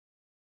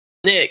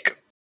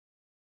Nick.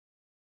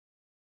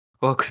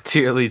 Welcome to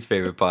your least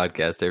favorite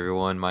podcast,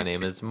 everyone. My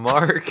name is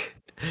Mark,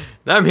 and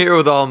I'm here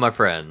with all my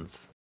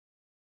friends.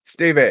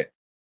 Stevie.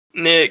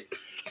 Nick.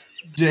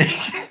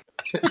 Jake.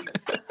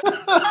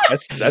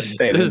 That's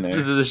staying in This there.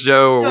 is the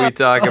show where we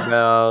talk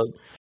about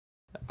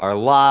our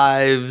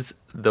lives,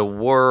 the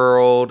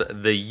world,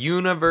 the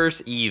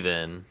universe,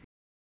 even.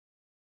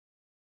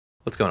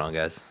 What's going on,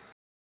 guys?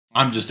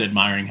 I'm just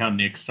admiring how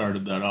Nick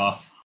started that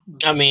off.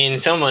 I mean,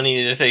 someone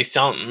needed to say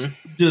something.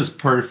 Just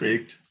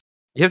perfect.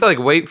 You have to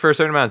wait for a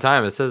certain amount of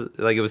time. It says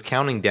it was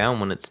counting down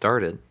when it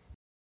started.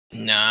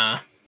 Nah.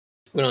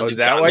 We don't Oh, do is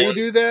that why you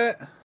countdown. do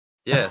that?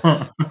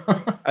 Yeah.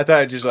 I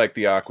thought just like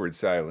the awkward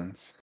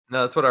silence.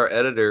 No, that's what our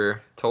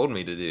editor told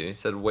me to do. He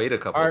said, wait a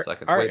couple of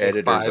seconds. Our Wait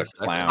editor's 5 a seconds.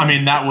 clown. I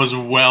mean, that was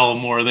well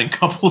more than a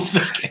couple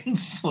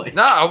seconds. Like,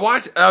 No,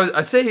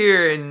 I sit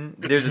here and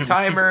there's a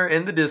timer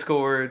in the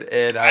Discord,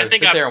 and I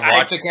think sit there and I-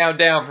 watch it count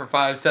down for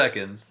 5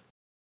 seconds.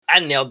 I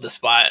nailed the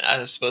spot.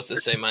 I was supposed to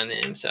say my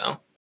name, so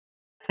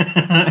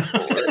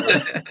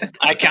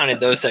I counted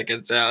those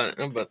seconds out.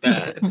 How about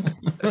that?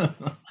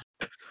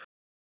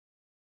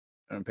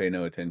 I don't pay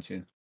no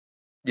attention.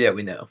 Yeah,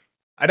 we know.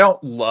 I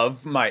don't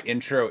love my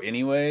intro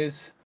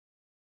anyways.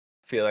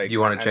 I feel like You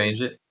want to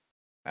change it?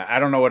 I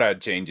don't know what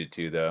I'd change it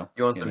to though.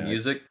 You want some know,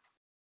 music?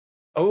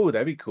 Oh,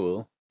 that'd be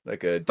cool.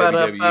 Like a WWE.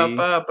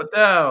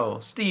 Ba-da-ba-ba-ba-dow.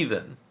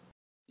 Steven.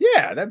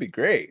 Yeah, that'd be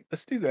great.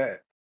 Let's do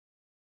that.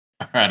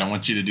 All right, I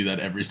want you to do that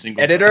every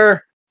single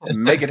Editor,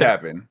 make it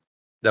happen.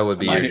 That would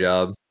be Am I your he-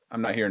 job,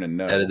 I'm not hearing a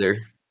no. editor.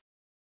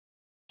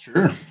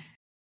 time.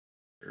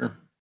 Sure.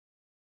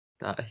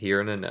 Not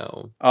hearing a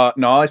no.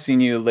 No, I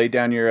seen you lay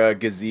down your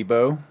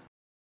gazebo.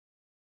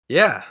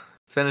 Yeah,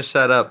 finished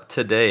that up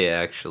today,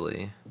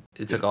 actually.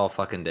 It took all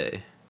fucking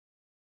day.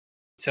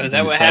 So is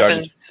that what Started-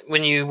 happens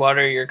when you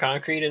water your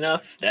concrete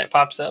enough? That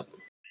pops up?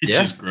 It Yeah,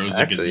 just grows like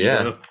a actually,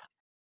 gazebo.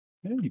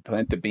 Yeah, you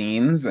plant the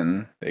beans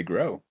and they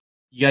grow.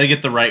 You got to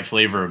get the right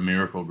flavor of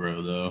Miracle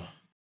Grow, though.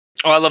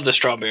 Oh, I love the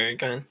strawberry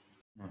kind.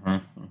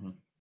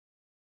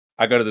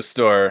 I go to the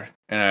store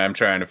and I'm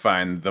trying to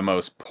find the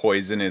most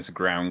poisonous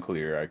ground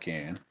clear I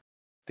can.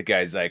 The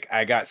guy's like,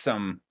 I got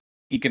some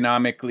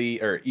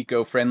economically or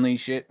eco-friendly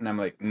shit. And I'm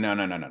like, no.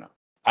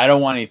 I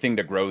don't want anything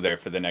to grow there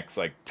for the next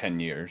 10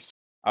 years.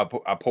 I'll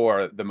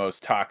pour the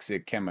most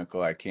toxic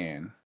chemical I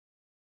can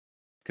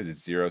because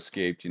it's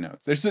zero-scaped,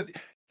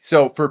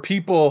 So for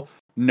people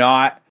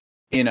not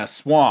in a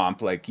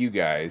swamp like you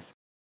guys,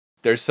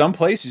 there's some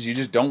places you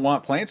just don't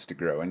want plants to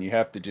grow and you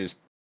have to just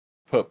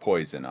put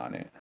poison on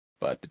it.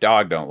 But the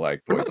dog don't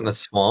like We're not poison. in a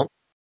swamp.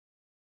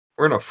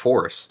 We're in a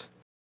forest.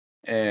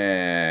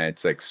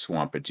 It's like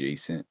swamp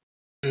adjacent.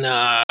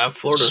 Nah,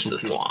 Florida's the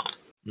swamp.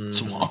 Mhm.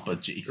 Swamp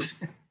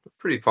adjacent.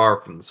 Pretty far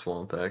from the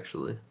swamp,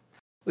 actually.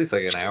 At least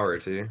an hour or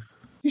two.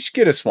 You should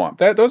get a swamp.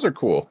 Those are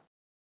cool.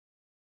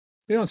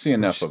 You don't see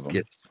enough of Just them.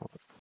 get a swamp.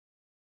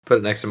 Put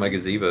it next to my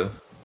gazebo.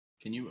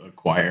 Can you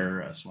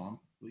acquire a swamp?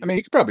 I mean,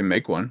 you could probably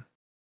make one.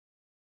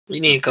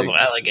 You need a couple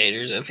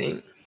alligators, I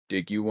think.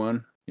 Dig you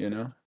one, You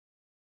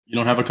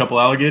don't have a couple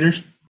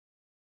alligators?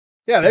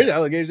 Yeah, there's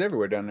alligators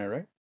everywhere down there,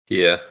 right?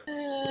 Yeah.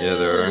 Yeah,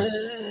 there are.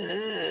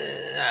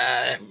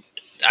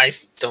 I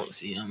don't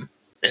see them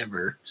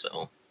ever,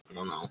 so I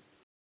don't know. I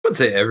wouldn't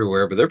say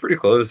everywhere, but they're pretty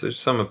close. There's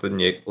some up in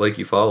Lake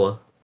Eufaula.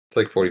 It's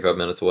like 45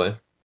 minutes away.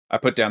 I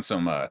put down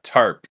some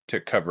tarp to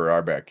cover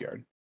our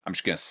backyard. I'm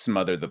just gonna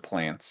smother the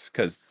plants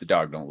because the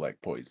dog don't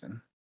like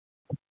poison.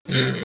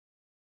 Mm.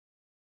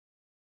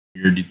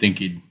 Weird. You think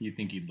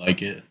he'd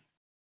like it?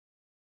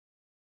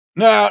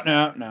 No.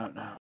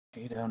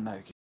 He don't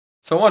like it.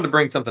 So I wanted to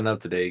bring something up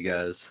today,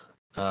 guys.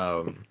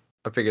 I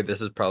figured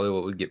this is probably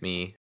what would get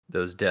me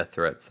those death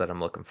threats that I'm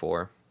looking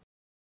for.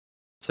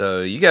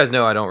 So you guys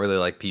know I don't really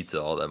like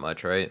pizza all that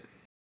much, right?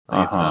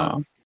 It's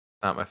not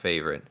my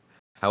favorite.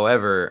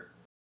 However,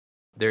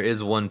 there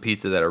is one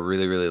pizza that I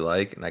really, really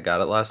like, and I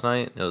got it last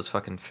night. It was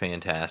fucking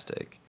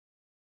fantastic.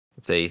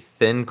 It's a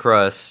thin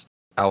crust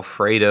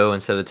Alfredo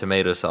instead of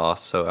tomato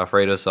sauce. So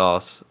Alfredo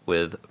sauce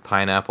with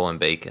pineapple and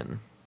bacon.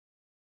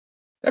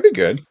 That'd be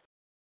good.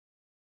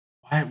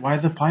 Why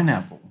the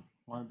pineapple?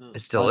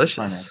 It's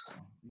delicious.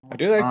 I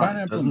do like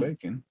pineapple and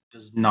bacon.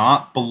 Does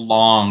not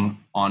belong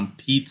on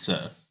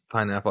pizza.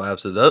 Pineapple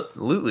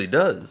absolutely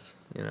does.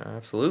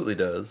 Absolutely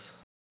does.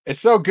 It's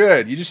so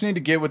good. You just need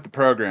to get with the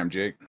program,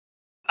 Jake.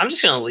 I'm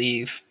just gonna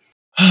leave.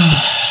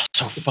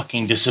 So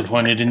fucking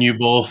disappointed in you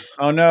both.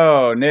 Oh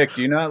no, Nick,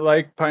 do you not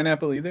like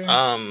pineapple either?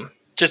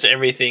 Just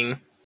everything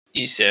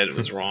you said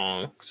was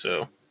wrong,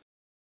 so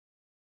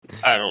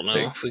I don't know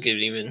if we could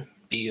even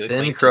be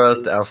Thin crust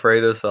acquaintances.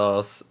 Alfredo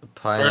sauce,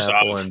 pineapple, First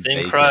off, and thin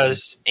bacon.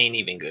 crust ain't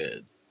even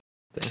good.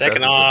 Thin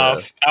Second crust is the off,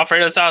 best.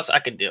 Alfredo sauce I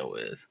could deal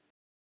with.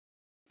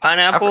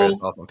 Alfredo Pineapple,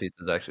 sauce on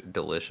pizza is actually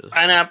delicious.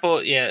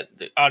 yeah.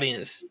 The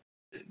audience,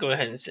 go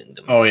ahead and send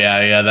them. Oh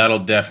yeah, that'll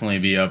definitely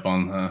be up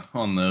on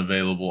the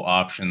available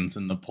options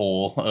in the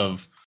poll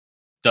of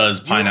does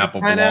pineapple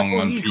belong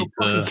on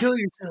pizza? Kill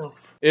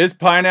yourself. Is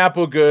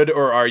pineapple good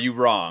or are you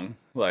wrong?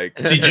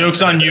 See,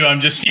 joke's on you. I'm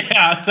just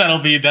that'll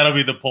be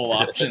the poll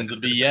options.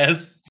 It'll be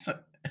yes,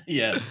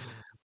 Yes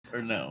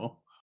or no?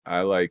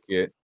 I like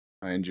it.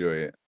 I enjoy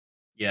it.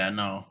 Yeah,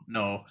 no.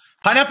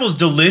 Pineapple's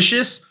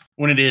delicious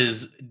when it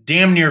is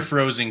damn near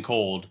frozen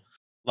cold.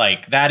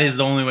 Like that is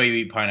the only way you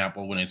eat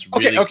pineapple when it's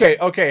really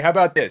Okay. How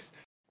about this?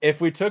 If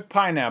we took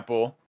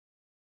pineapple,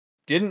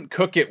 didn't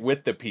cook it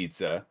with the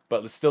pizza,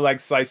 but still like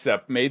slice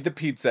up, made the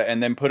pizza,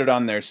 and then put it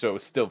on there so it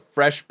was still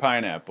fresh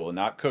pineapple,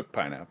 not cooked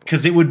pineapple.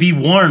 because it would be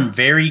warm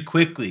very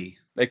quickly.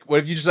 Like, what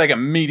if you just like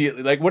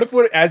immediately like what if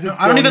as it's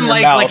I don't going even in your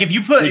like mouth, if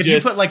you put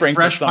like sprinkle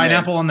fresh some in?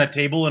 pineapple on the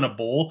table in a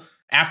bowl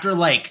after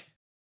like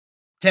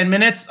 10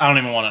 minutes, I don't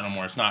even want it no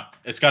more.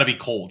 It's got to be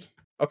cold.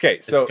 Okay,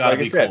 so gotta like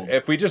I be said, cold.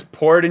 if we just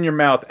pour it in your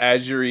mouth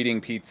as you're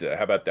eating pizza,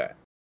 how about that?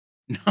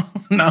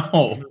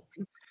 No.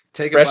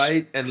 Take Fresh- a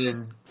bite and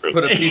then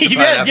put a piece of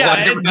pineapple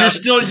on your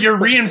mouth. You're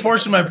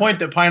reinforcing my point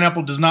that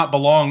pineapple does not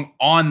belong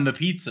on the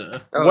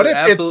pizza. Oh, What it if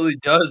it's- absolutely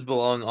does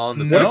belong on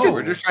the What if pizza. it's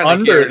We're just trying to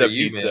Under cater the to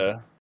you, pizza.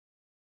 man.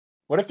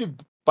 What if you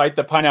bite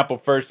the pineapple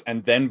first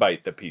and then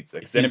bite the pizza?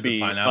 Because then Use it'd the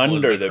be pineapple as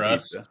under the the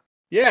crust. pizza.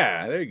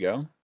 Yeah, there you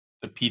go.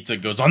 The pizza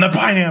goes on the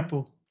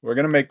pineapple. We're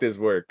gonna make this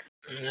work.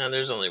 No,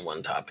 there's only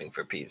one topping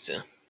for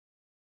pizza.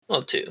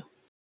 Well, two.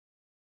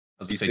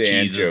 I was You gonna say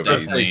say cheese is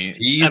anchovies. definitely.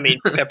 Cheese? I mean,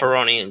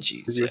 pepperoni and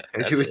cheese. Are Yeah,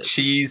 you that's a it.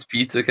 cheese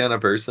pizza kind of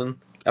person?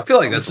 I feel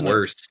like that's Listen,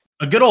 worse.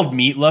 A good old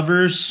meat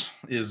lovers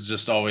is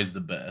just always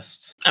the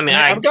best. I mean,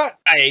 I've got.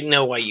 I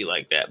know why you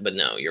like that, but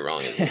no, you're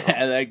wrong. You're wrong.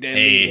 I like that.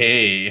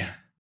 Hey.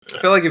 I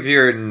feel like if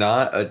you're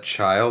not a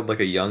child, like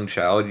a young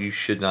child, you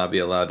should not be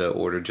allowed to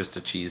order just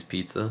a cheese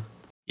pizza.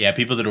 Yeah,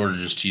 people that order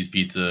just cheese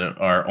pizza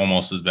are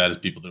almost as bad as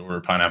people that order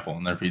pineapple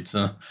on their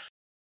pizza.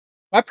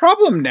 My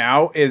problem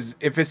now is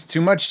if it's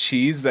too much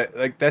cheese,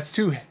 that's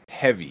too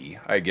heavy.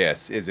 I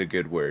guess is a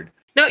good word.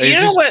 No, It's you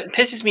know just- what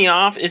pisses me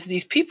off is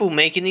these people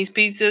making these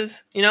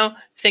pizzas,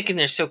 thinking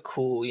they're so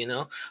cool,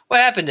 What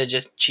happened to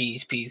just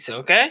cheese pizza,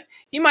 okay?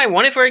 You might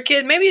want it for a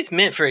kid. Maybe it's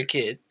meant for a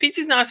kid.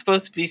 Pizza's not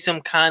supposed to be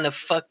some kind of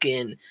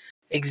fucking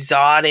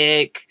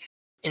exotic,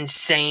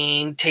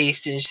 insane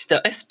tasting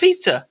stuff. It's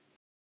pizza.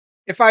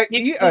 If I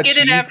You eat can a get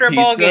it cheese after a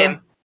ball pizza,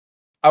 game.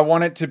 I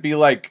want it to be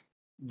like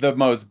the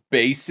most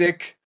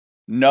basic,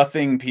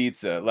 nothing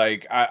pizza.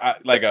 Like I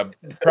like a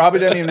probably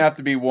doesn't even have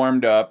to be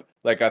warmed up.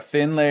 Like a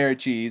thin layer of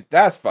cheese,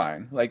 that's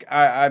fine. Like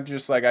I'm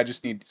just like I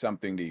just need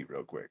something to eat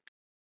real quick,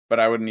 but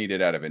I wouldn't eat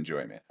it out of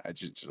enjoyment. I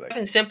just like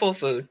Having simple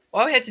food.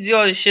 Why we have to do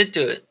all this shit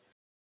to it?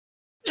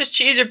 Just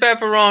cheese or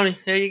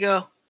pepperoni. There you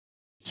go.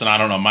 So I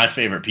don't know. My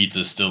favorite pizza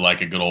is still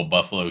like a good old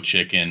buffalo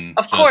chicken.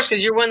 Of course,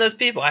 because you're one of those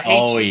people. I hate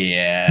Oh you.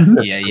 yeah.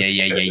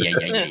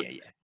 Yeah.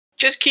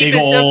 Just keep Big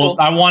it simple. old.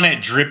 I want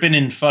it dripping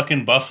in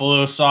fucking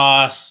buffalo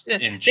sauce Yeah.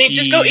 and Then cheese.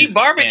 just go eat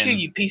barbecue, and-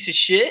 you piece of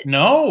shit.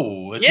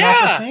 No, it's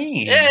not the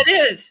same. Yeah, it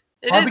is.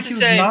 It is Barbecue the is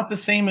same. not the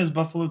same as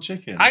buffalo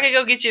chicken. I could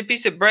go get you a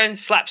piece of bread and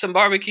slap some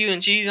barbecue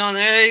and cheese on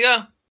there. There you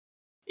go.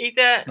 Eat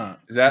that. It's not.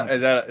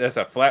 that's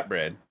a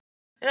flatbread.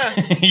 Yeah.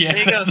 Yeah. There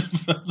you go.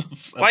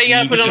 that's Why you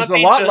gotta put It's on just a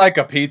a lot pizza. like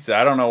a pizza.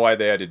 I don't know why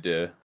they had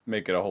to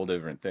make it a whole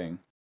different thing.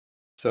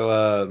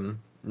 So,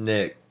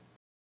 Nick,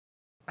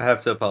 I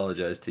have to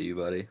apologize to you,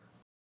 buddy.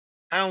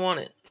 I don't want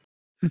it.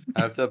 I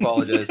have to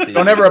apologize to you.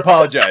 Don't ever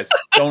apologize.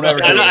 Don't ever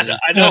do it.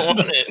 I don't want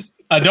it.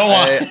 I don't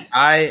want.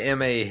 I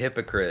am a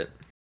hypocrite.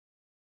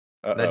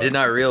 And I Uh-oh. did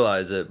not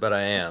realize it, but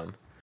I am.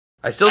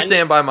 I still I-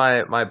 stand by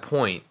my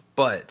point,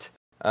 but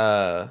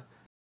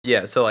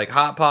yeah, so like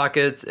Hot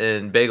Pockets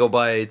and Bagel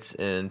Bites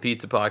and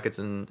Pizza Pockets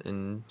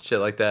and shit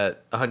like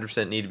that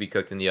 100% need to be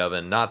cooked in the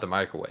oven, not the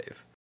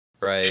microwave.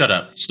 Right? Shut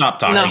up. Stop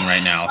talking No.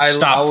 right now. I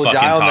Stop will fucking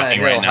die on that talking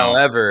hill, right now.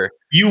 However,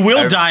 You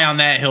will I- die on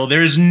that hill.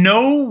 There's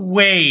no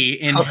way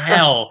in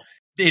hell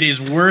it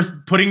is worth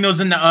putting those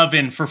in the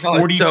oven for Oh, it's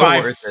so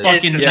 45 worth it. fucking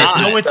It's minutes.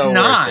 not. No, it's so worth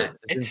not. it.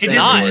 It's It is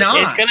not.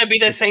 not. It's gonna be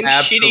the same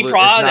absolute- shitty it's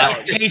product.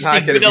 not- Tastes it's not gonna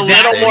with be a the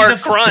little same. more the-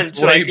 crunch.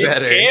 it's way Like, who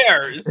better.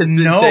 cares? It's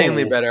No.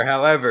 insanely better.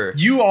 However,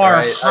 You are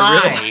Alright, I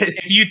high. realize-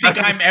 If you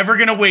think I'm ever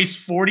going to waste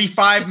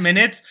 45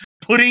 minutes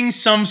putting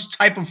some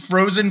type of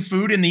frozen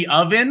food in the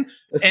oven,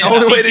 that's and the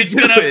only I way think to it's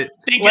do gonna it.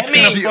 think Let it's me-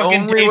 going to The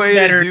fucking only taste way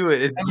better. to do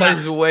it. It coming out-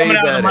 tastes way coming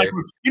out of the better.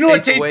 microwave. You know what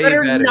Tastes tastes way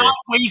better? better. Not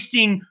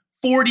wasting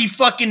 40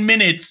 fucking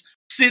minutes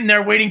sitting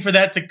there waiting for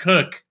that to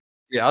cook.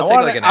 Yeah, I'll I take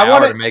wanna- like an I hour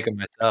wanna- to make them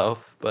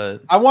myself,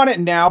 but I want it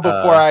now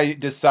before Uh, I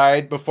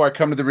decide, before I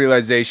come to the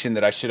realization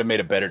that I should have made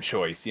a better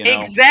choice, you know?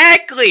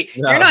 Exactly.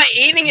 No. You're not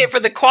eating it for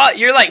the quality.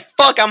 You're like,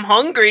 fuck, I'm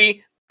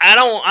hungry.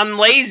 I'm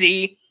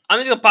lazy. I'm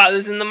just gonna pop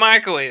this in the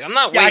microwave. I'm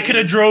not Yeah, I waiting. could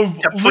have drove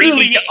to preheat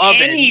literally the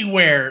oven.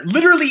 anywhere.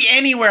 Literally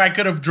anywhere I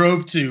could have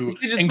drove to you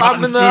can just and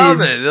pop them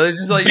gotten in the food. oven. It's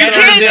just like You Yeah, put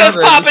it in can't the just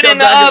oven, pop it come in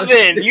the back and-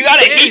 oven. You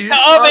gotta Yeah, heat you the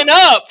just pop- oven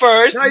up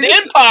first, No, you-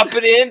 then pop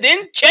it in,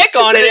 then check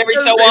on it every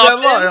so doesn't take that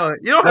long. often.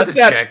 You don't have Unless to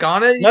that- check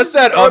on it. You Unless just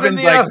that throw it in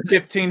oven's the like oven.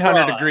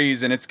 1500 Bruh.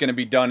 degrees and it's going to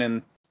be done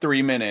in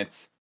 3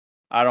 minutes.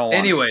 I don't want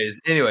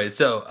Anyways,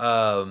 so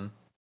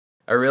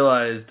I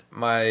realized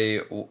my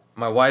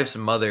wife's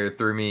mother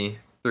threw me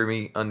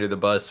under the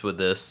bus with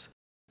this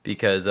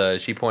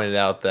because she pointed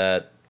out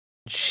that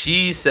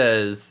she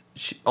says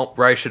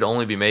rice should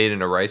only be made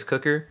in a rice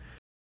cooker,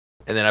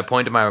 and then I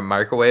point to my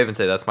microwave and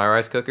say that's my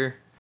rice cooker.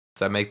 Does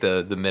that make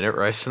the minute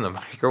rice in the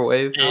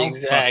microwave? How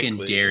Exactly.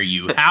 fucking dare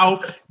you?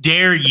 How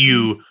dare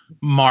you,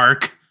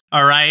 Mark?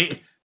 All right,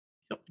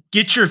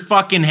 get your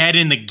fucking head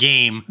in the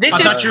game. This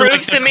I just thought you were,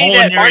 proves the to me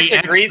that culinary Marks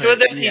agrees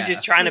with expert. us. He's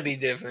just trying to be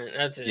different.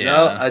 That's it. Yeah.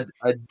 No,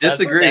 I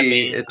disagree.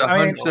 means. It's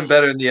I mean- 100%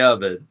 better in the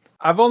oven.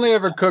 I've only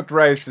ever cooked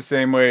rice the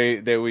same way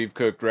that we've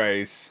cooked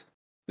rice,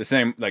 the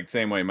same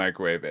way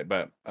microwave it.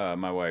 But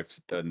my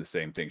wife's done the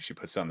same thing. She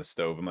puts it on the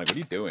stove. I'm like, what are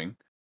you doing?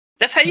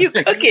 That's how you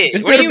cook it.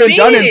 This What should do have you been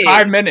done in mean?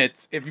 5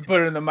 minutes if you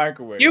put it in the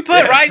microwave. You put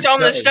Yeah, rice on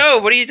the does.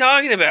 stove. What are you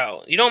talking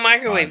about? You don't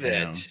microwave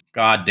Goddamn. that.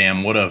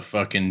 Goddamn, what a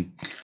fucking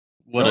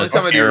The only a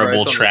time I do rice terrible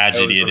on the stove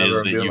tragedy it whenever is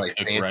I'm that doing, you like,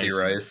 cook fancy rice.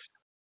 rice.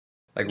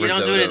 Like You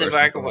don't do it in risotto the or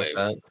something microwave.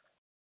 Like that.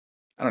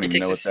 I don't It even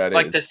know what takes that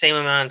like is. the same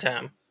amount of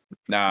time.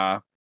 Nah,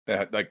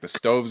 like the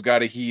stove's got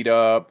to heat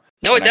up.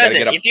 No, it And I gotta doesn't.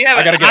 get a- If you have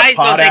I gotta get a eyes,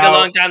 don't pot take a out.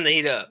 long time to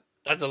heat up.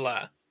 That's a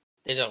lie.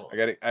 They don't.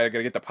 I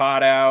gotta get the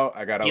pot out.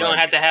 I gotta You don't like,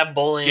 have to have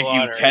boiling get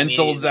water.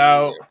 utensils immediately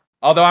out. either.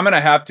 Although I'm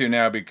gonna have to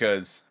now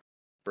because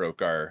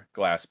broke our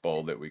glass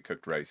bowl that we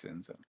cooked rice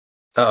in. So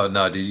Oh,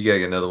 no, dude. You gotta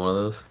get another one of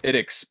those. it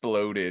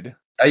exploded.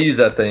 I use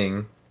that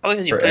thing. Probably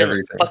because you For put it in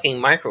everything. the fucking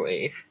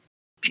microwave.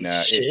 Piece Nah,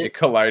 of shit. it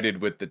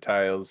collided with the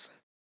tiles.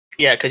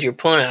 Yeah, because you're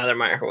pulling it out of the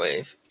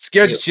microwave.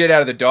 Scared the Yep. shit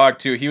out of the dog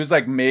too. He was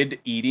like mid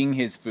eating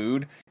his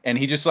food, and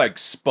he just like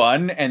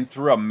spun and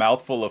threw a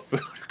mouthful of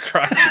food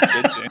across the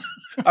kitchen.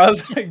 I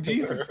was like,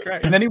 Jesus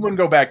Christ! And then he wouldn't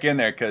go back in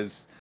there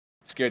because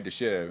scared the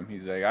shit out of him.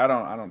 He's like, I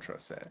don't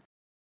trust that.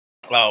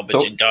 Oh, but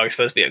So- your dog's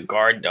supposed to be a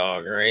guard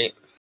dog, right?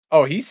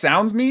 Oh, he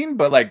sounds mean,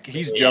 but like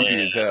he's jumpy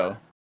Yeah. as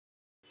hell.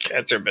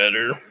 Cats are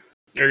better.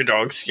 Your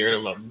dog's scared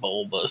of a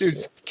bowl buster. Dude,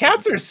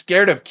 cats are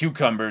scared of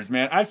cucumbers,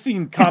 man. I've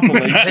seen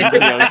compilation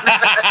videos.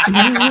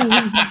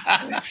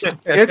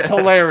 It's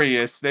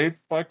hilarious. They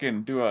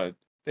fucking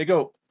they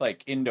go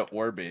like into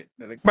orbit.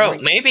 They're like, Bro,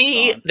 "Boink,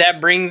 maybe gone."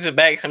 that brings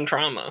back some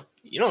trauma.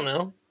 You don't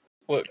know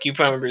what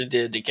cucumbers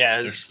did to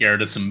They're cats.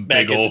 scared of some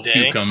Back big in the old day.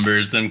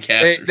 cucumbers. Them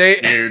cats They- are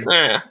scared.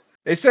 Yeah.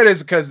 They said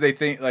it's because they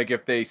think like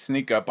if they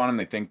sneak up on them,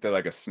 they think they're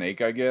like a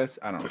snake. I guess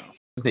I don't know,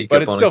 Sneak but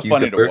up it's on a still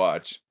funny to cucumber.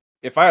 watch.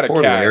 If I had a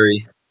Poor cat,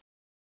 Larry.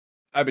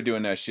 I'd be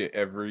doing that shit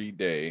every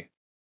day.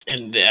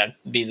 And that'd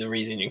be the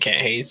reason your cat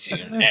hates you.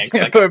 and Acts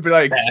It like would be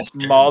like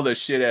bastard. maul the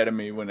shit out of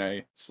me when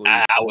I sleep.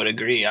 I would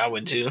agree. I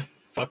would too.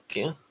 Fuck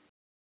you.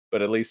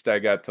 But at least I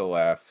got to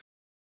laugh.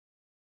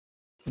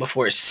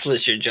 Before it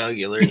slits your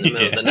jugular in the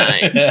middle of the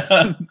night.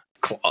 night.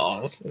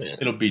 Claws. Yeah.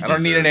 It'll be. I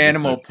don't need an deserved.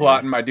 animal It's okay.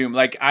 plotting my doom.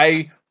 Like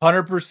I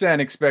 100%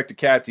 expect a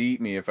cat to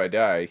eat me if I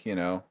die. You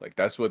know, like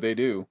that's what they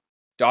do.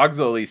 Dogs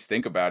will at least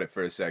think about it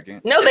for a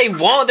second. No, they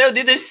won't. They'll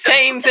do the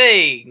same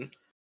thing.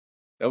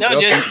 They'll They'll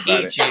just think about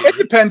eat it. you. It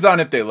depends on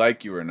if they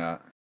like you or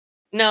not.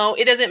 No,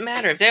 it doesn't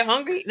matter. If they're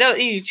hungry, they'll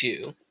eat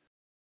you.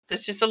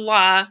 That's just a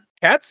lie.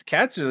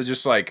 Cats are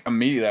just like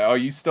immediately. Oh,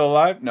 you still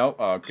alive? No.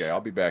 Oh, okay, I'll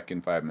be back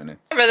in 5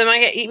 minutes. I'd rather my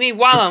cat eat me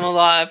while I'm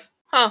alive.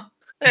 Huh.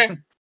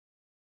 There.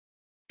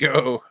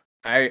 Go.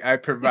 I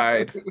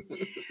provide.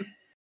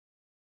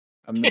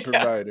 I'm the Yeah.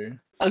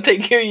 provider. I'll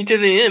take care of you to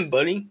the end,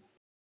 buddy.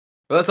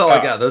 Well, that's all I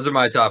Oh. got. Those are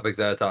my topics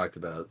that I talked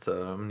about. So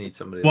I'm gonna need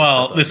somebody. to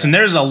Well, step on listen, that.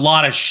 there's a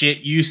lot of shit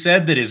you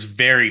said that is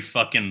very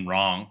fucking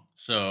wrong.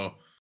 So,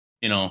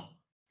 you know,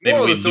 maybe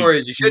Moral we of the story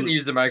is you lo- shouldn't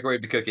use the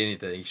microwave to cook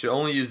anything. You should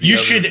only use the You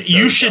oven should and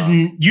you stove should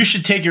top. you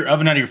should take your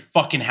oven out of your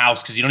fucking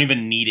house because you don't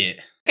even need it.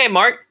 Okay,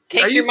 Mark, I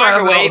take your use my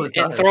oven all microwave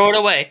the and time. throw it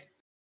away.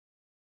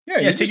 Yeah,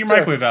 Yeah, you take your just,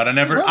 microwave out.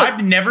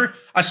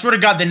 I swear to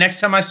God, the next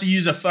time I see you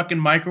use a fucking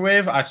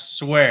microwave, I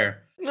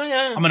swear Oh,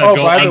 yeah. I'm gonna Oh,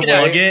 go by the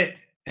unplug way- it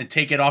and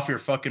take it off your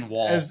fucking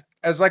wall.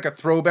 As like a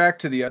throwback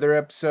to the other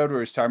episode where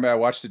he's talking about, I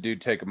watched the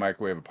dude take a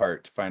microwave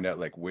apart to find out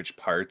like which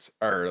parts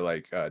are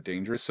like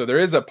dangerous. So there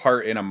is a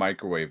part in a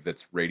microwave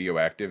that's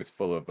radioactive. It's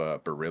full of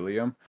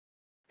beryllium,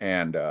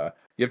 and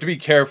you have to be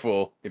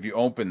careful if you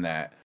open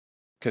that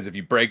because if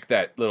you break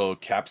that little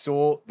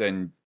capsule,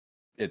 then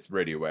it's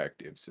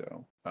radioactive.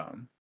 So,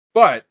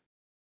 but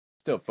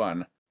still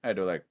fun. I had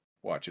to like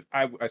watch it.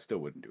 I still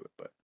wouldn't do it,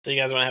 but So you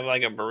guys want to have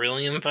like a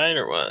beryllium fight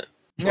or what?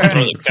 yeah.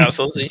 Throw the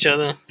capsules at each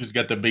other? Who's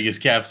got the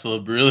biggest capsule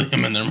of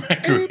beryllium in their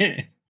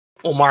microwave?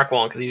 Well, Mark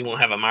won't because he won't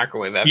have a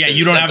microwave after Yeah,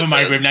 you this don't have a episode.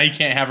 microwave now. You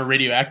can't have a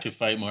radioactive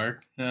fight,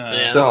 Mark.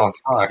 Yeah. Oh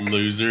fuck.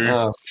 Loser.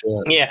 Oh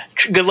shit. Yeah,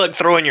 good luck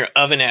throwing your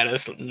oven at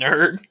us,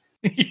 nerd.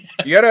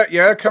 You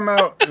gotta come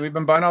out. We've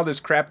been buying all this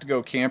crap to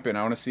go camping.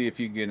 I want to see if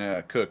you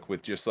can cook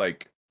with just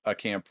like a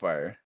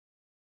campfire.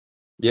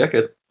 Yeah,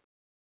 good.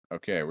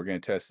 Okay, we're gonna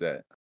test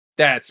that.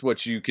 That's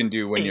what you can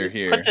do when Hey, you're just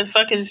here. Put the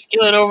fucking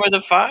skillet over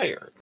the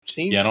fire.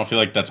 See? Yeah, I don't feel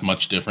like that's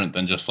much different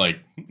than just like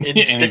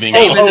It's the anything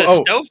same else. as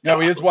a stovetop. No,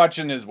 we was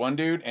watching this one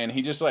dude, and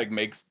he just like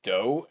makes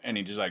dough, and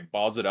he just like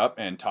balls it up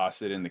and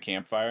toss it in the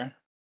campfire.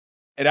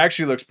 It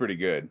actually looks pretty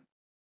good.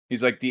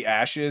 He's like the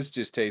ashes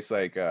just taste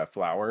like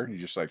flour. You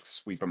just like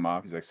sweep them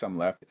off. He's like some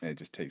left, and it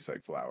just tastes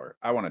like flour.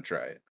 I want to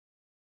try it.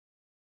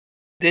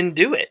 Then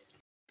do it.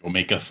 Go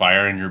make a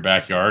fire in your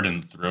backyard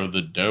and throw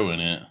the dough in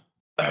it.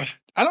 I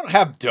don't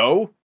have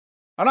dough.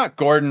 I'm not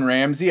Gordon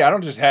Ramsay. I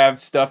don't just have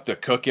stuff to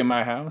cook in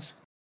my house.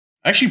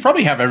 Actually, you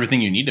probably have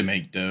everything you need to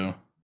make dough.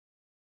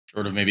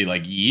 Short of maybe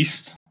like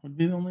yeast would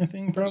be the only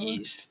thing, probably.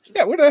 Yeast.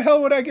 Yeah, where the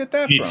hell would I get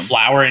that You need from?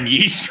 flour and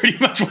yeast, pretty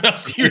much. What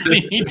else do you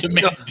really need to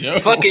make dough?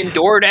 Fucking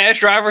DoorDash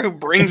driver who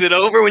brings it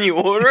over when you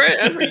order it.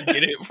 That's where you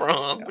get it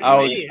from.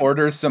 I'll Man.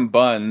 order some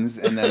buns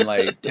and then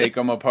like take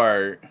them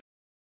apart,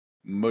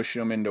 mush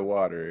them into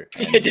water.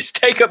 Yeah, just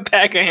take a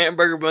pack of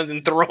hamburger buns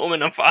and throw them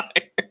in a fire.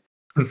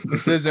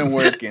 This isn't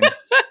working.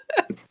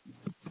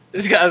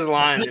 This guy's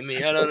lying to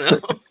me. I don't know.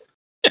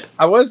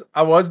 I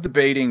was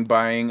debating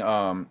buying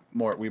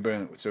more. We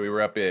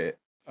were up at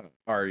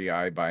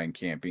REI buying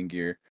camping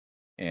gear,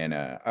 and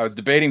I was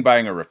debating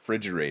buying a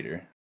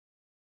refrigerator.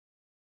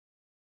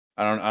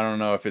 I don't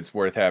know if it's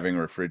worth having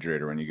a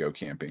refrigerator when you go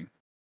camping.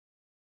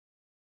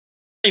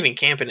 Not even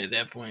camping at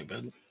that point,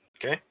 but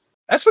okay.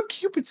 That's what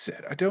Cupid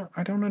said. I don't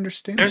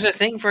understand. There's a that.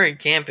 thing for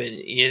camping.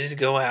 You just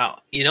go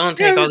out. You don't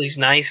take all these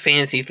nice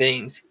fancy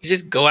things. You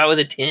just go out with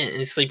a tent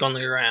and sleep on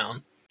the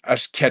ground. I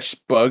just catch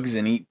bugs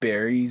and eat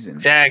berries and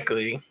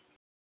Exactly.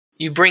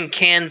 You bring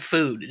canned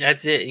food.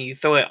 That's it. And you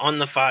throw it on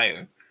the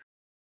fire.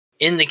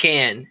 In the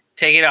can.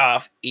 Take it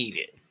off. Eat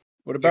it.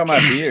 What about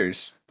my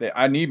beers?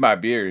 I need my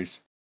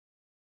beers.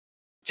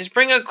 Just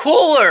bring a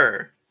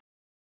cooler.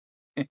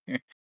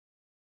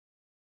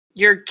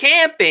 You're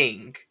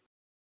camping.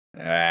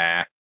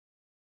 Ah,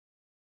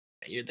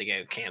 You're the guy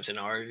who camps in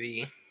an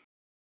RV.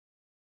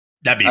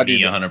 That'd I be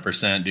do me that.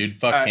 100%, dude.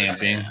 Fuck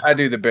camping. I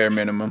do the bare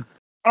minimum.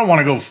 I don't want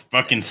to go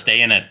fucking stay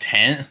in a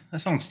tent.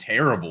 That sounds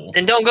terrible.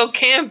 Then don't go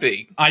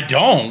camping. I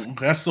don't.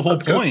 That's the whole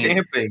Let's go point.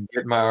 camping.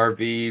 Get my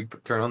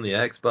RV. Turn on the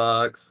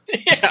Xbox.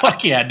 Yeah.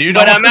 Fuck yeah, dude.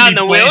 But I I'm wanna out be in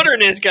the playing-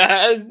 wilderness,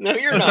 guys. No,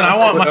 you're Listen, not. I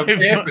want I'm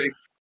camping.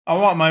 I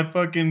want my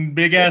fucking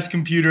big ass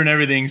computer and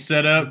everything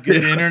set up,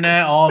 good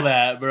internet, all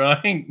that, bro.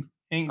 I ain't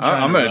trying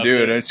I'm to gonna rough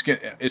do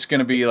it. It's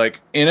gonna be like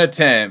in a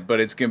tent, but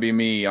it's gonna be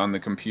me on the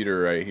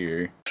computer right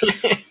here,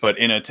 but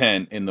in a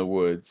tent in the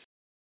woods.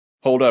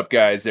 Hold up,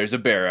 guys. There's a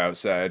bear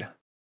outside.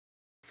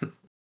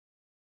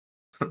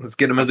 Let's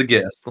get him as a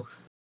guest.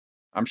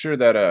 I'm sure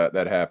that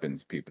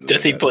happens. People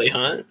Does he that. play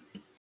hunt?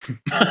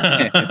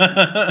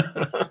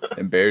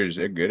 And bears,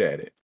 they're good at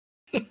it.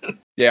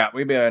 Yeah,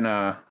 we've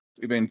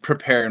been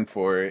preparing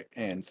for it,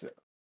 and so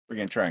we're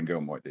gonna try and go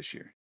more this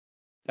year.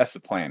 That's the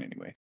plan,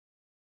 anyway.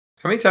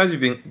 How many times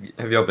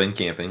have y'all been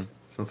camping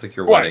since like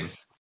your wedding?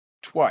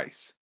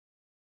 Twice.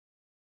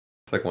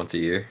 It's like once a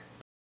year.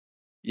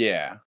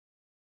 Yeah.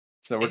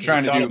 So we're Have you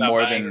trying to thought do about more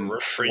buying a than one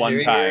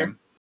refrigerator? time.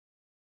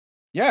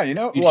 Yeah, you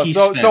know. Dude, Well, he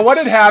so spent what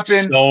had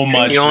happened? So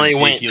much You only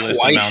went ridiculous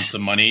twice? amounts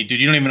of money, dude.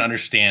 You don't even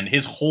understand.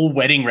 His whole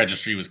wedding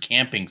registry was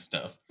camping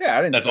stuff. Yeah,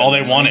 I didn't. That's spend all they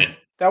any money. wanted.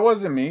 That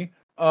wasn't me.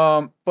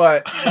 But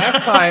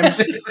last time,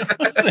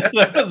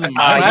 That wasn't You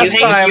my Last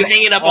time,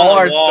 hang it up all on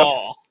our the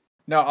wall.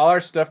 no, all our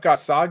stuff got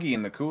soggy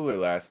in the cooler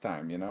last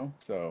time. You know,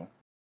 so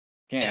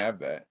can't Yeah. have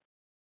that.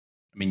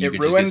 I mean, you It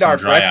could just ruined get some our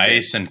dry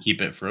breakfast. ice and keep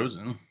it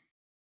frozen.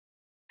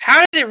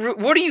 How does it?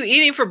 What are you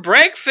eating for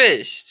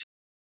breakfast?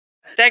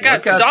 That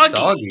got What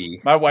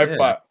soggy. My wife Yeah.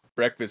 bought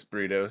breakfast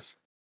burritos.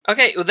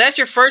 Okay, well that's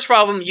your first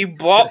problem. You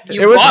bought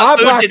It was Hot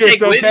food Pockets, to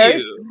take okay?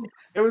 with you.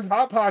 It was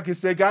Hot Pockets.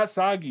 They got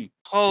soggy.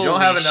 Holy You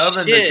don't have an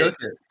oven shit. to cook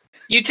it.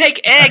 You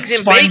take eggs It's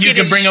and fine. bacon You can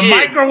and bring a shit.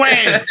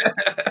 microwave.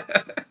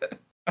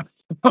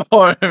 Oh,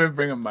 I didn't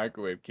bring a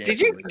microwave. Do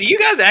you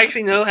guys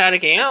actually know how to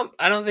camp?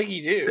 I don't think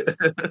you do.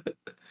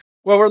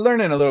 Well, we're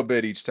learning a little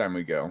bit each time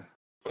we go.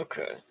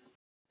 Okay.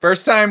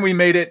 First time we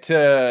made it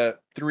to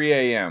 3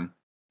 a.m.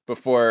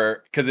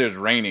 before, because it was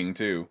raining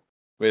too.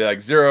 We had like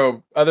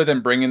zero, other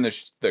than bringing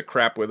the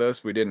crap with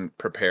us, we didn't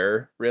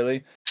prepare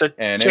really. So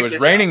And check it was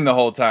this out. raining the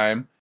whole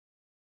time.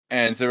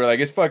 And so we're like,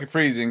 it's fucking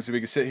freezing, so we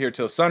can sit here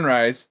till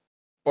sunrise,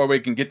 or we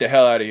can get the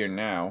hell out of here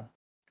now.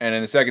 And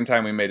then the second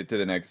time we made it to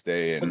the next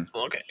day, and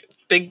Okay.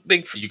 Big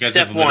You guys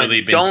step have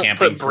literally one. been Don't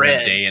camping put for a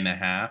bread. day and a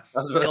half. I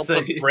was about to Don't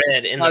say, put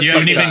bread in the That's You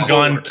haven't fucking even cool.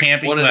 gone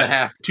camping.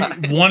 1.5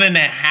 times.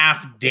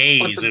 1.5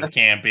 days of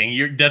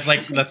camping. That's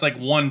like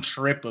one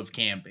trip of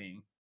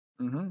camping.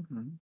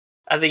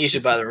 I think you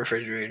should buy the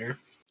refrigerator.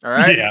 all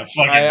right. Yeah,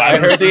 fucking. I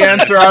heard the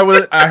answer.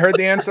 I heard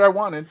the answer I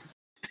wanted.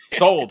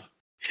 Sold.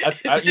 You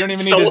don't even need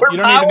to. Solar You don't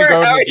power? need to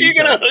go How into are you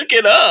gonna details. hook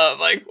it up?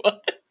 Like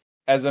what?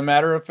 As a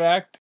matter of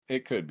fact,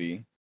 it could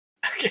be.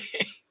 Okay.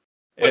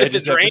 But I if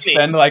just it's have to raining?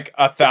 spend like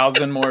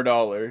 $1,000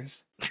 more.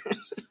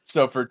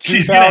 So for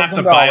He's gonna have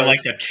to buy $2,000,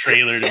 like a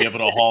trailer to be able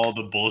to haul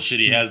the bullshit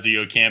he has to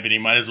go camping. He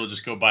might as well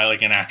just go buy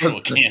like an actual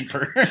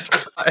camper.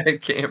 Buy a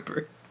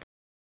camper.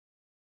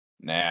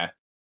 nah,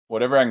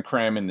 whatever I can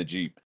cram in the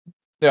Jeep.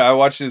 Yeah, I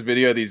watched this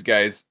video. These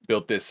guys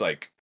built this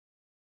like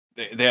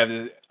they have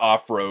this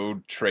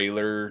off-road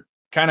trailer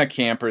kind of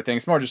camper thing.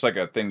 It's more just like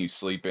a thing you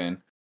sleep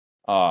in.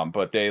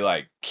 But they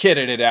like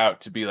kitted it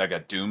out to be like a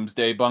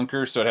doomsday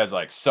bunker, so it has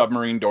like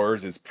submarine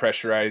doors, it's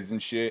pressurized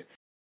and shit.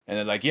 And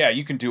they're like, yeah,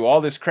 you can do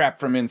all this crap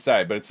from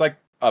inside, but it's like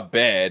a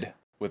bed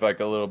with like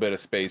a little bit of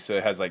space, so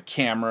it has like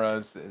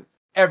cameras,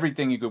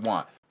 everything you could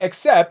want,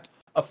 except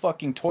a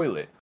fucking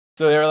toilet.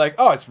 So they're like,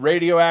 oh, it's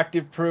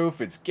radioactive proof,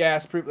 it's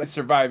gas proof, let's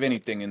survive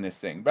anything in this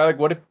thing. But like,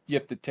 what if you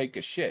have to take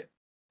a shit?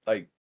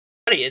 Like,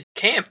 Buddy, it's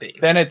camping.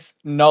 then it's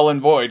null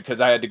and void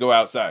because I had to go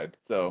outside.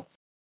 So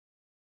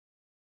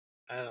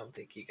I don't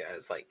think you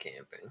guys like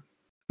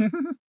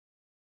camping.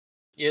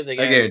 You're the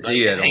guy I who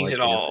guarantee you I don't hangs like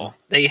it all.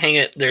 They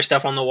hang their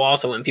stuff on the wall,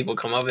 so when people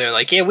come over, they're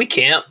like, "Yeah, we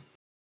camp."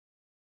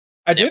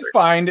 I did Never.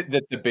 find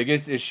that the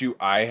biggest issue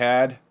I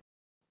had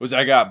was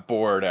I got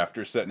bored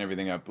after setting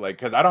everything up. Like,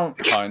 because I don't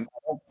hunt, I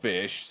don't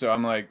fish, so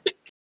I'm like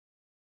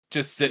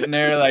just sitting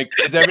there, like,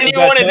 is And you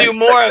want to do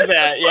more of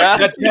that, yeah?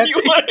 That's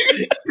You wanna-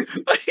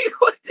 Like,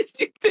 what did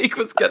you think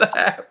was gonna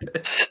happen?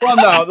 Well,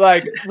 no,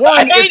 like I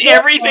one. it's hate not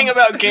everything fun.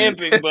 about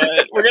camping,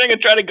 but we're gonna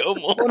try to go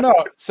more. Well, no.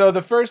 So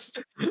the first,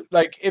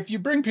 like, if you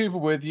bring people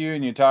with you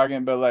and you're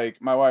talking, but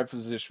like, my wife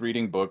was just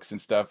reading books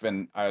and stuff,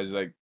 and I was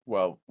like,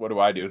 well, what do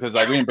I do? Because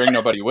like we didn't bring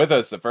nobody with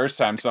us the first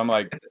time, so I'm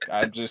like,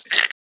 I'm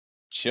just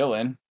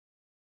chilling.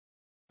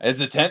 Is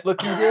the tent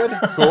looking good?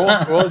 Cool.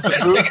 Well, is the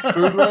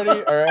food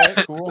ready? All right,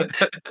 cool.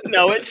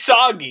 No, it's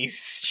soggy.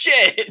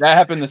 Shit. That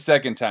happened the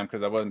second time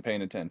because I wasn't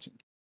paying attention.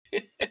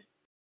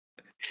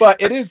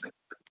 But it is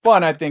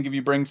fun, I think, if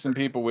you bring some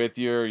people with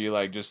you, or you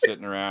like just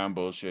sitting around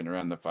bullshitting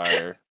around the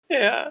fire.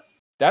 Yeah.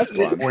 That's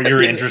fun. Or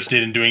you're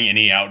interested in doing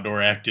any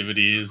outdoor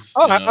activities.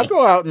 Oh, you I'll know?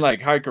 go out and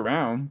like hike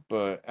around,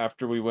 but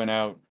after we went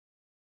out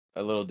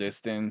a little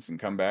distance and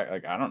come back,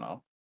 like I don't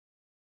know.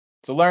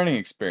 It's a learning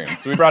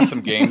experience. So we brought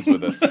some games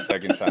with us the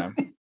second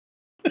time.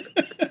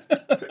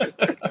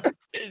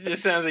 It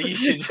just sounds like you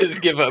should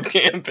just give up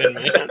camping,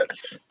 man.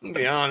 I'll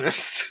be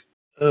honest.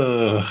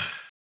 Ugh.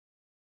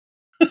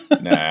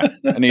 Nah,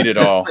 I need it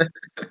all.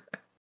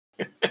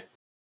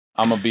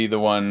 I'm gonna be the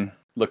one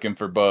looking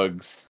for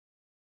bugs.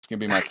 It's gonna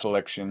be my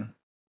collection.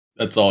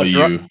 That's all A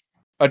dro- you.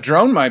 A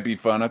drone might be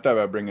fun. I thought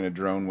about bringing a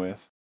drone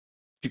with.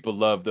 People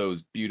love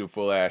those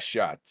beautiful ass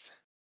shots.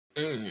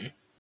 Mm,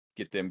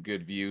 Get them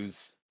good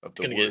views of it's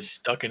the gonna get woods.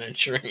 stuck in a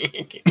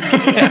tree. There's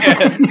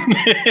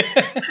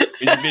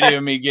a video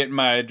of me getting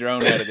my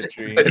drone out of the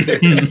tree.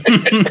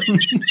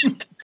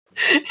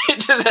 It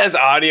just has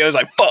audio. It's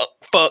like fuck.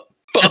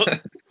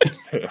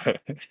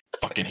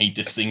 Fucking hate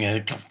this thing. I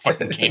go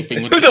fucking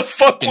camping with Who the this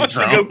fuck fucking wants to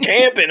drone. go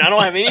camping? I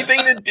don't have anything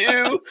to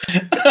do.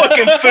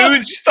 Fucking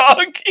food's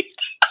soggy.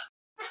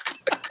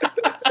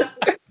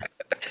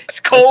 It's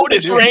cold. they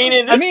It's do.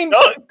 raining. I It mean,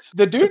 sucks.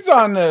 The dudes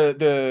on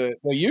the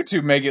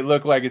YouTube make it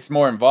look like it's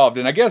more involved,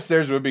 and I guess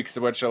theirs would be because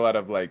I watch a lot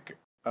of like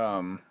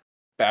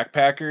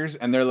backpackers,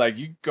 and they're like,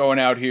 you going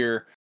out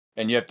here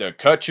and you have to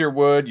cut your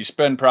wood. You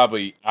spend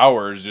probably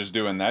hours just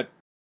doing that,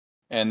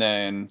 and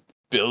then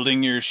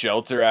building your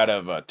shelter out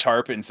of a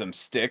tarp and some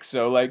sticks.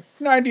 So like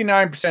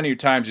 99% of your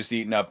time's just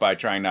eaten up by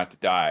trying not to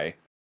die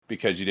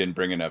because you didn't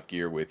bring enough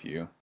gear with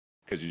you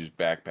because you're just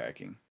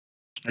backpacking.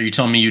 Are you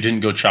telling me you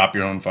didn't go chop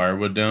your own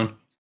firewood down?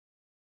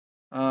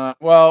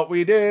 Well,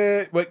 we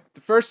did. What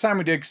the first time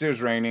we did because it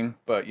was raining,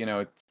 but you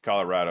know it's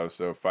Colorado,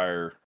 so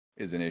fire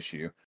is an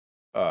issue.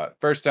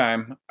 First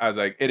time I was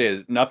like, it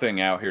is nothing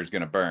out here is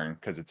gonna burn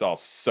because it's all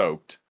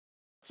soaked.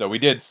 So we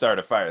did start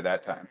a fire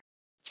that time.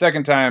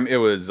 Second time it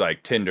was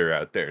like tinder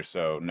out there,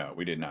 so no,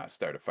 we did not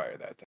start a fire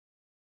that time.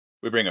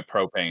 We bring a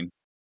propane.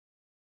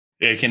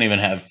 Yeah, can't even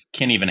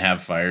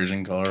have fires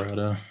in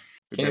Colorado.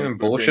 We Can't bring- even we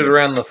bring bullshit a-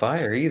 around the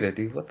fire either,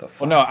 dude. What the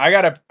fuck? Well, no, I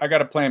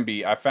got a plan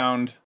B. I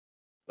found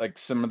like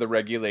some of the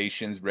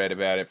regulations, read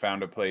about it,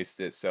 found a place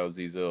that sells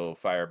these little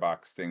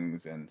firebox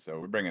things, and so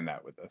we're bringing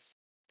that with us.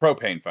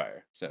 Propane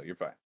fire, so you're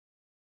fine.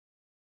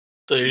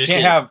 So you're You just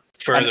can't getting have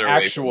further an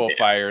away actual from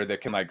fire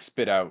that can like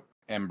spit out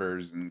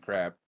embers and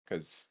crap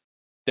because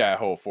that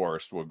whole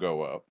forest will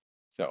go up.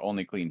 So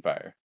only clean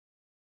fire.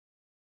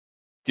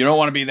 You don't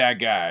want to be that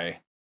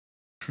guy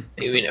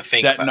You mean a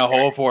fake setting fire. the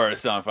whole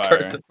forest on fire.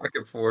 Starts a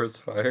fucking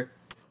forest fire.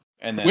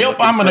 And then Well,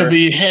 looking I'm gonna for-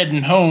 be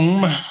heading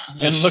home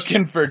and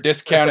looking for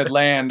discounted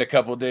land a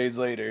couple days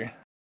later.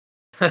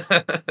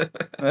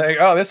 Like,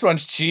 oh, this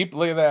one's cheap.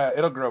 Look at that.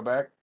 It'll grow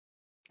back.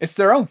 It's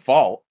their own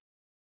fault.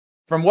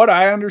 From what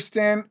I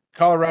understand,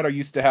 Colorado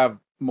used to have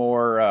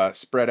more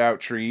spread out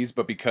trees,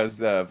 but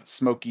because of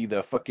Smokey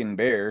the fucking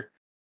bear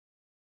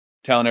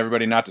telling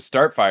everybody not to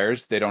start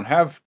fires, they don't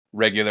have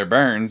regular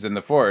burns in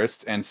the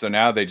forests, and so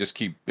now they just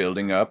keep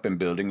building up and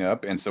building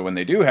up, and so when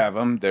they do have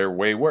them, they're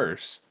way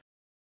worse.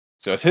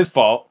 So it's his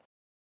fault.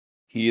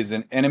 He is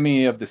an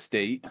enemy of the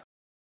state.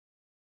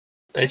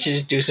 Let's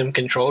just do some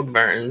controlled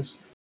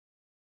burns.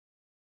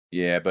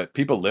 Yeah, but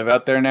people live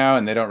out there now,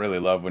 and they don't really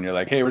love when you're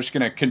like, "Hey, we're just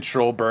gonna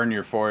control burn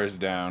your forest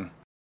down,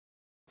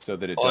 so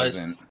that it Well,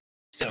 it's- doesn't."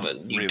 So that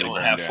you Really don't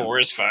burn have down.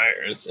 forest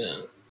fires.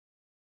 Yeah.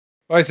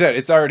 Well, I said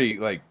it's already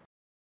like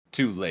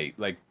too late.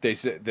 Like they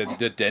said,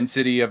 the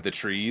density of the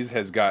trees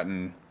has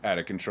gotten out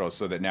of control,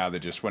 so that now that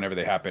just whenever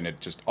they happen, it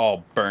just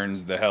all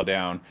burns the hell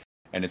down,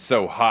 and it's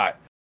so hot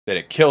that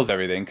it kills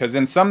everything. Because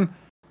in some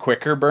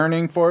quicker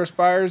burning forest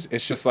fires,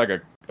 it's just like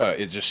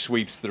it just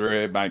sweeps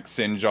through it, might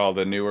singe all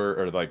the newer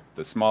or like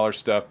the smaller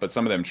stuff. But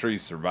some of them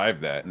trees survive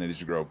that, and they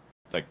just grow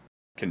like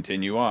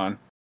continue on.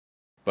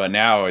 But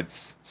now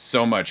it's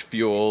so much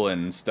fuel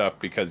and stuff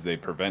because they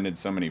prevented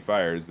so many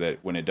fires that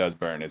when it does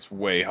burn, it's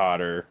way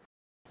hotter,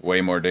 way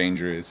more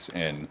dangerous,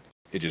 and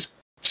it just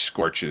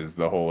scorches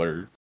the whole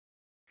earth.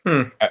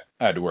 Hmm. I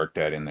had to work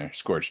that in there.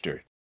 Scorched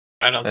earth.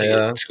 I don't think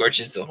Yeah. it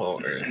scorches the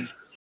whole earth.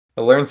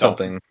 I learned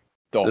something.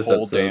 The This whole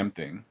episode. damn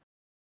thing.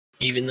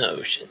 Even the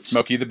oceans.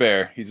 Smokey the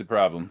Bear, he's a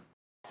problem.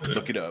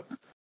 Look it up.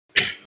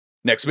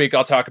 Next week,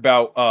 I'll talk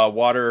about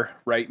water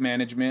right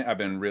management. I've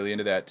been really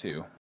into that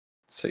too.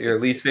 So your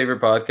least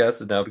favorite podcast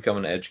has now become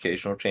an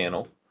educational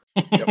channel.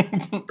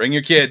 Bring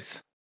your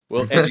kids.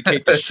 We'll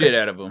educate the shit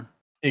out of them.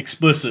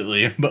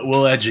 Explicitly, but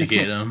we'll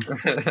educate them.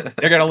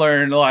 They're going to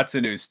learn lots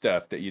of new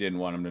stuff that you didn't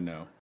want them to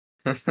know.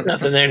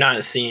 Nothing they're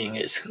not seeing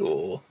at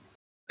school.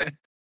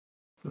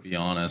 To be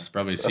honest,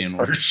 probably seeing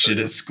worse shit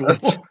at school.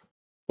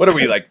 What are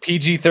we, like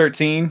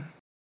PG-13?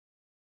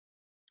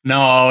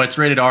 No, it's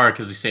rated R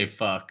because we say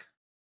fuck.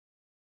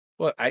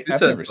 Well, I've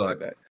said never fuck? said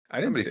that. I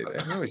didn't say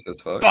that. Nobody says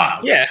fuck.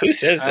 Fuck. Yeah, who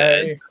says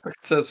that? I It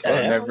says fuck.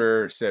 Yeah.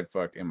 never said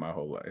fuck in my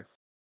whole life.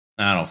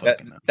 I don't That,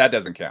 fucking know. that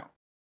doesn't count.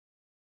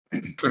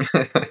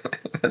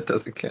 That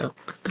doesn't count.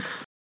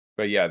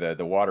 But yeah,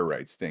 the water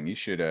rights thing, you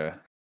should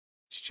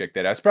check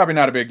that out. It's probably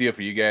not a big deal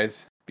for you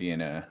guys being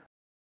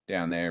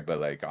down there, but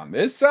like on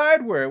this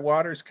side where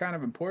water's kind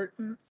of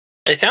important.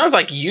 It sounds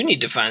like you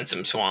need to find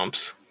some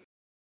swamps.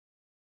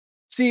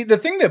 See, the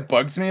thing that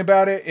bugs me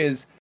about it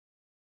is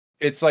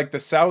it's like the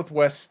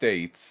Southwest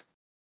states,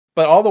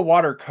 but all the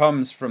water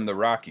comes from the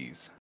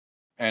Rockies.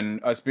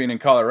 And us being in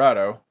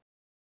Colorado,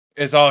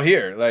 it's all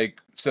here. Like,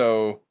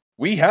 so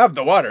we have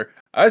the water.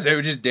 I say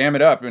we just dam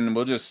it up and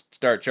we'll just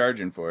start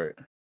charging for it.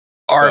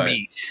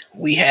 Arby's,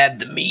 we have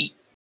the meat.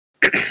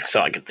 That's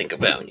all I could think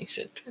about when you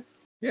said that.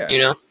 Yeah. You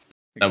know?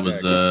 That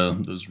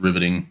exactly. was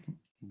riveting.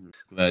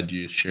 Glad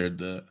you shared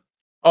that.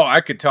 Oh,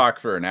 I could talk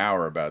for an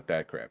hour about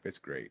that crap. It's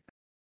great.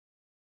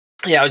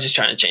 Yeah, I was just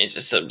trying to change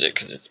the subject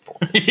because it's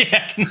boring.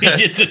 Yeah, can we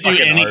get to do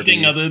Fucking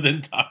anything Arby's. other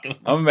than talking?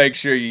 I'm gonna make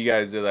sure you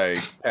guys are like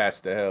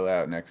passed the hell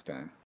out next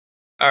time.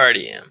 I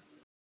already am.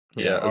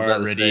 Yeah, I was about to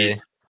already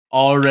say,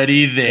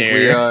 already I think there.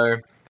 we are.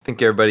 I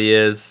think everybody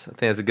is. I think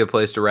that's a good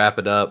place to wrap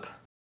it up.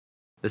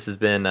 This has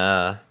been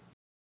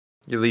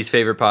your least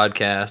favorite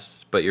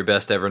podcast, but your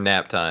best ever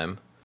nap time.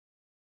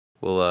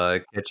 We'll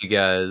catch you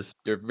guys.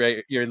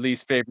 Your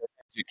least favorite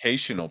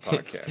educational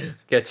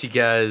podcast. Catch you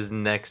guys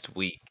next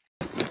week.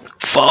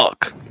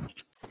 Fuck.